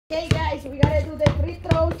Okay guys, we gotta do the free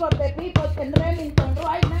throws for the people in Remington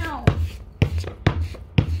right now.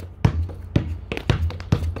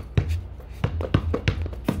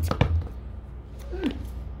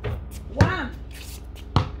 One,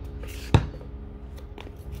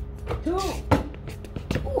 two,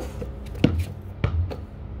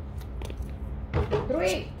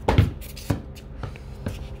 three,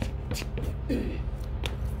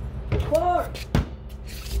 4.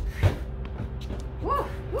 Woo,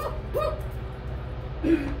 woo, woo.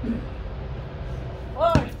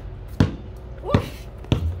 4. Woo.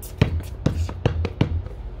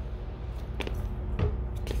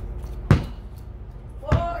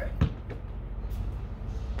 4.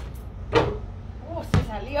 Se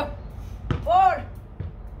salió. 4.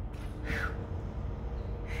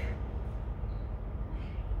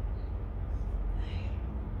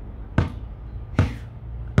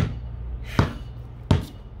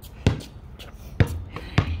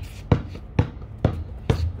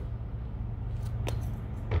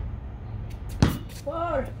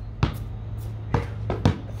 4.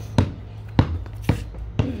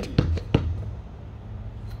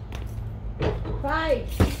 5.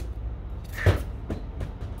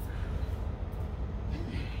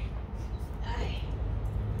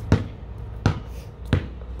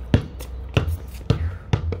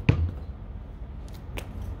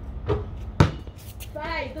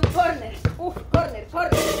 5, do corners. Corner,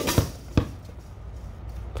 corner.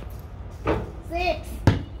 6.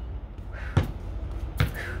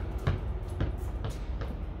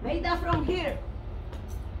 Make that from here.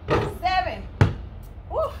 7.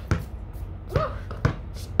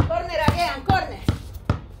 Corner again, corner.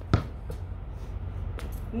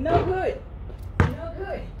 No good. No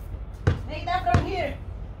good. Make that from here.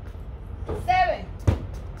 7.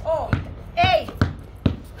 8.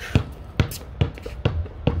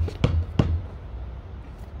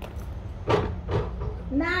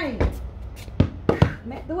 9.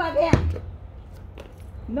 Do again.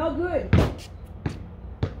 No good.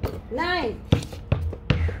 9.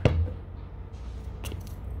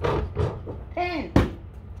 10.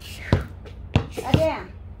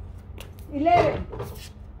 Again. 11.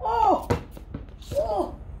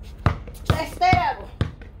 That's terrible.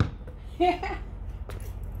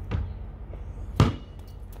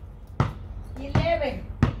 11.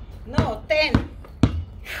 No, 10.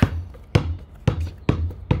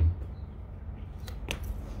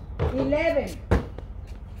 11.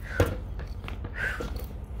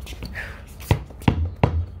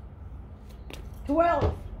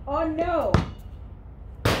 12. Oh no.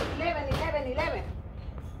 11. 11. 11.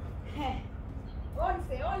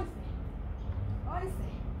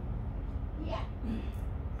 Yeah.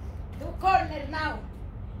 Do corner now.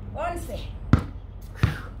 11.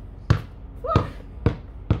 Woo.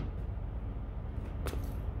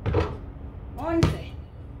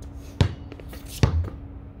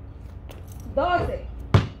 11.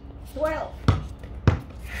 12.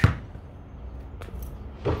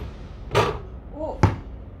 12.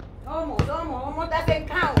 Almost doesn't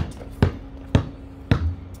count.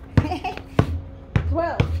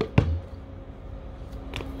 12.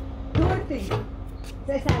 13.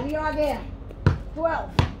 Se salió again. 12.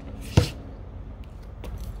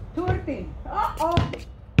 13.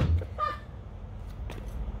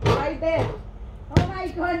 Right there. Oh my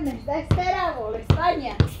goodness, that's terrible,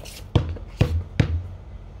 España.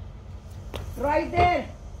 Right there.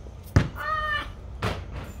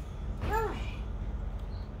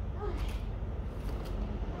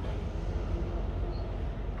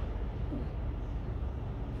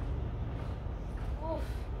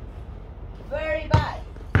 Very bad.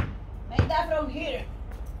 Make that from here.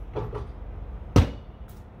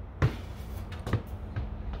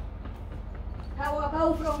 How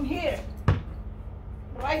about from here?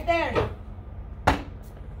 Right there.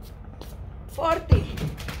 40.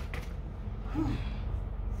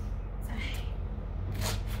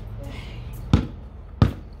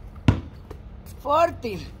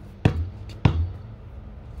 40.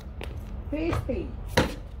 50.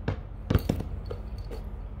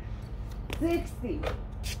 60.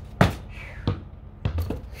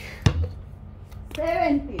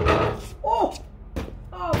 70. Oh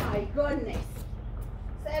my goodness.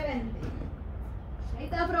 70. Make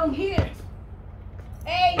that from here.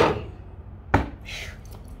 80.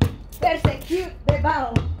 Persecute the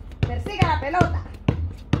ball. Persiga la pelota.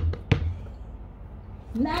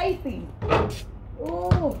 90.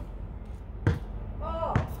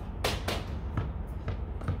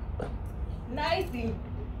 90.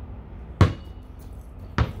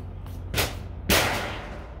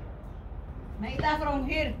 Make that from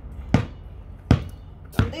here.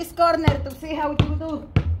 From this corner to see how you do.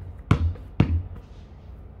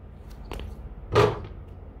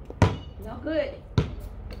 Good.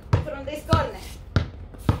 From this corner.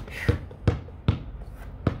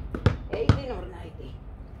 18 or 90.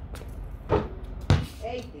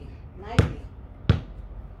 18, 90.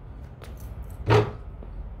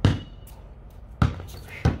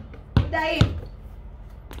 Put that in.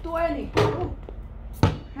 20.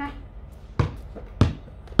 Huh.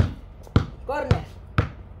 Corner.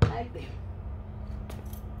 90.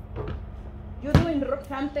 You're doing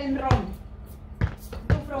something wrong.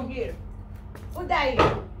 Do from here. Put that in.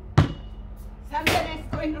 Something is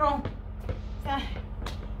going wrong.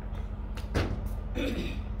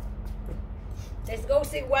 Let's go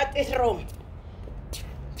see what is wrong.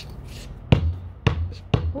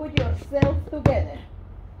 Put yourself together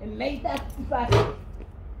and make that basket.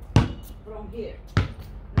 From here.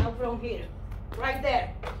 Now from here. Right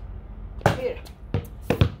there. Here.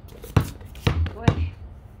 20.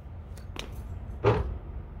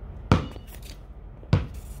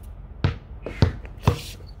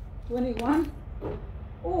 $21.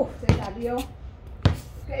 Se salió.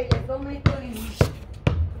 Okay, let's go make 21.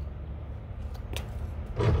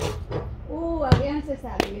 Again se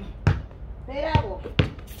salió. Terrible.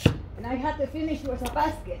 And I have to finish with a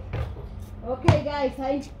basket. Okay, guys,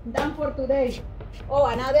 I'm done for today. Oh,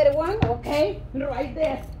 another one? Okay, right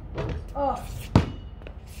there. Oh.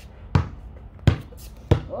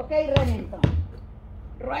 Okay, Remington.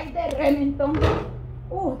 Right there, Remington.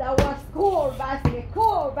 That was cool basket,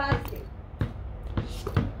 cool basket.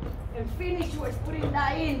 And finish with putting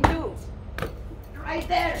that in too. Right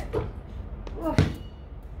there.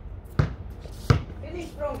 Finish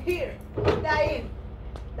from here. Put that in.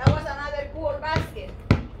 That was another cool basket.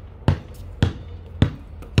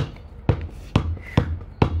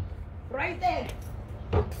 Right there.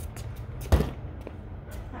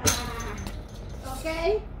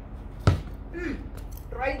 Okay.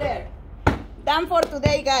 Right there. Done for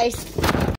today, guys.